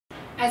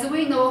As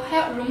we know,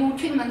 hair removal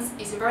treatments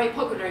is very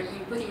popular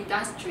in beauty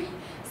industry.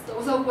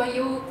 So when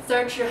you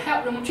search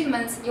hair removal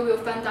treatments, you will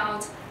find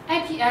out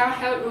IPL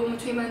hair removal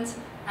treatment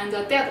and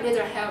dead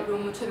laser hair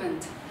removal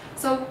treatment.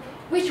 So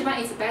which one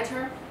is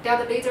better,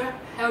 dead laser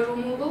hair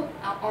removal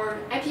or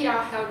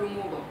IPL hair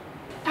removal?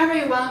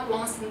 Everyone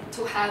wants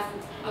to have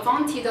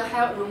unwanted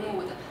hair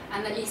removed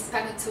and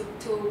expect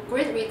to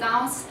great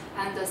results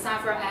and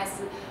suffer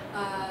as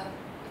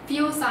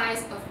few side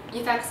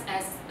effects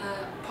as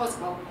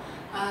possible.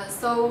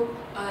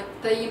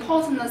 The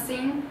important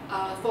thing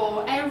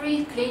for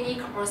every clinic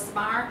or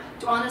spa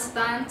to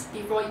understand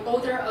before you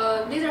order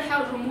a laser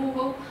hair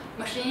removal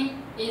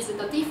machine is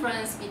the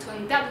difference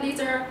between dead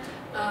laser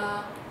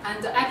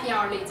and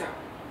IPL laser.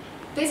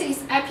 This is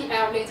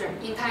IPL laser.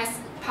 Intense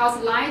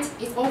pulse light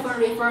is often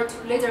referred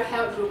to laser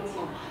hair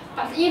removal,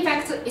 but in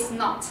fact it's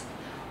not.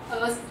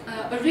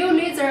 A real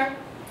laser,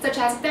 such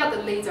as dead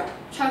laser,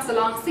 travels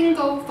along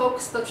single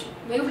focused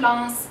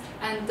wavelengths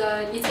and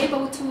is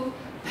able to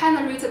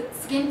penetrate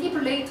skin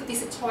deeply to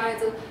destroy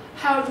the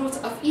hair roots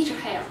of each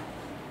hair.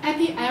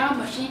 IPL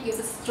machine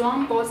uses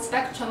strong broad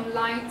spectrum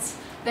light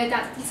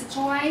that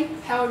destroy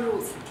hair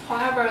roots.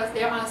 However,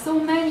 there are so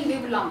many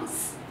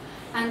wavelengths,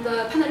 and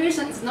the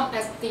penetration is not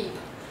as deep,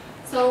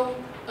 so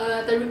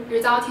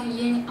resulting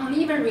in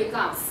uneven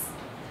results.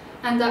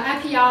 And the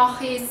IPL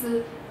hits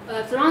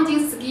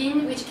surrounding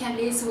skin, which can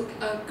lead to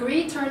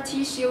greater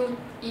tissue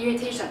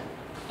irritation.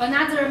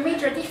 Another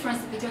major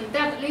difference between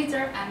dead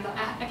laser and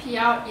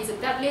IPL is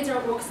dead laser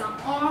works on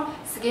all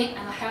skin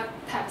and hair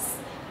types,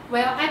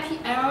 while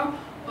IPL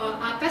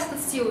are best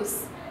suited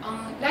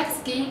on light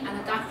skin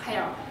and dark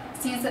hair.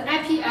 Since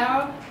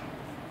IPL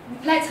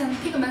lighten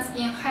pigments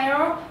in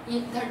hair,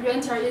 it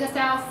renders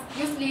itself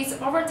useless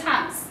over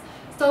time.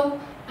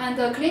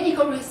 And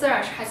clinical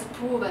research has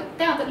proven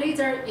dead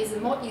laser is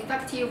more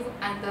effective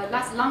and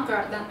lasts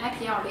longer than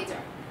IPL laser.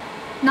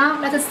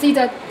 Now let's see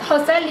the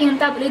hot selling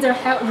dead laser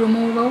hair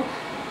removal.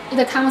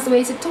 It comes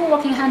with two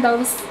working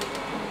handles.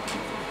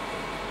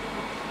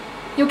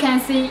 You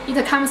can see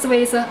it comes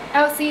with an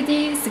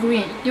LCD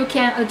screen. You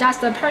can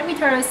adjust the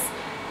parameters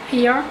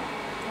here,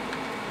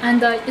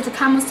 and it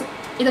comes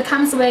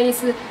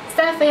with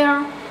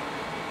sapphire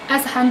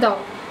as handle.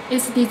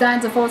 It's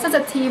designed for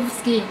sensitive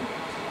skin.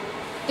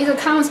 It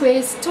comes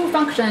with two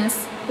functions.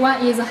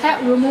 One is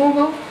hair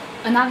removal,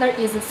 another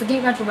is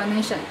skin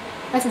rejuvenation.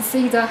 Let's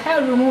see the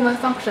hair removal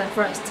function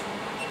first.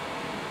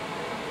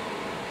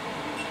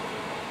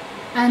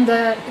 And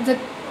it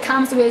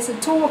comes with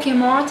two working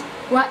modes.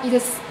 One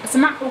is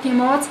smart working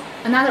mode,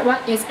 another one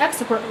is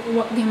expert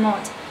working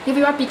mode. If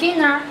you are a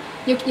beginner,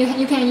 you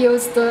can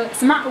use the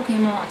smart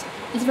working mode.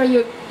 If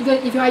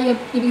you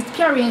are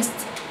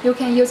experienced, you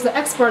can use the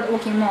expert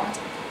working mode.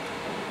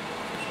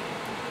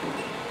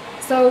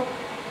 So,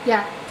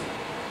 yeah,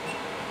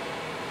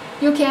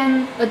 you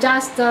can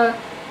adjust the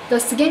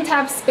skin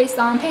types based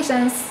on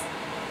patients.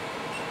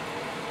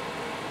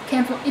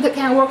 It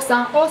can work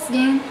on all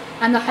skin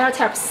and hair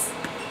types.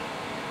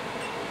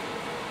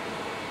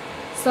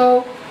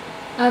 So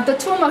the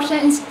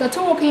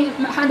two working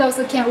handles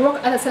can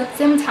work at the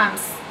same time.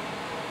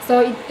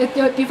 So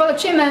before the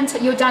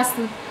treatment, you just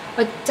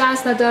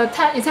adjust the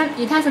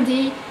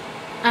intensity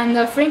and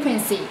the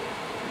frequency.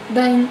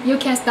 Then you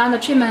can start the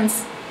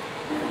treatments.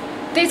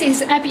 This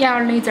is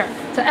IPL laser.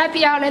 The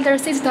IPL laser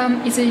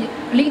system is a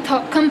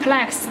little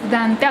complex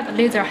than dead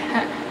laser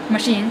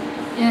machine.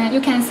 You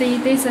can see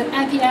this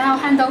IPL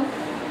handle.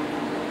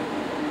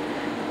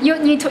 You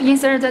need to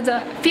insert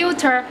the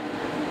filter,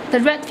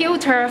 the red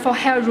filter for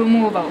hair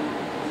removal.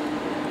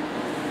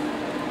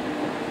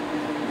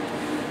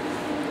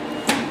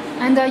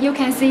 And you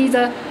can see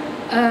the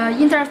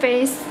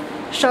interface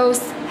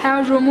shows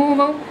hair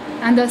removal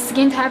and the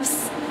skin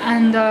types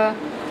and the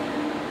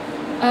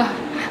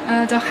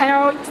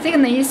hair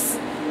thickness,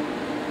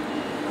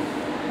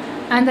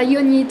 and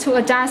you need to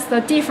adjust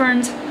the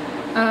different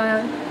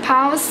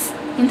pulse,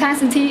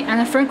 intensity,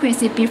 and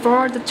frequency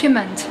before the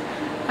treatment.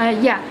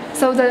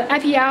 So the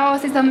IPL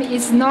system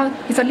is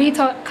a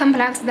little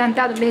complex than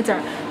dead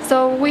laser.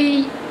 So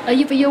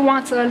if you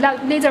want a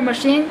laser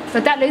machine,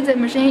 the dead laser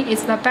machine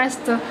is the best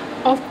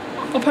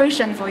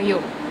operation for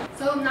you.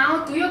 So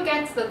now, do you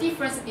get the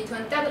difference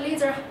between dead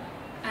laser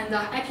and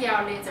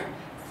IPL laser?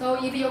 So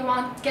if you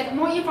want to get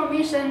more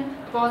information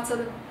about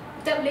the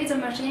dead laser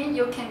machine,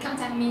 you can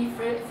contact me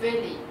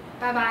freely.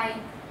 Bye bye.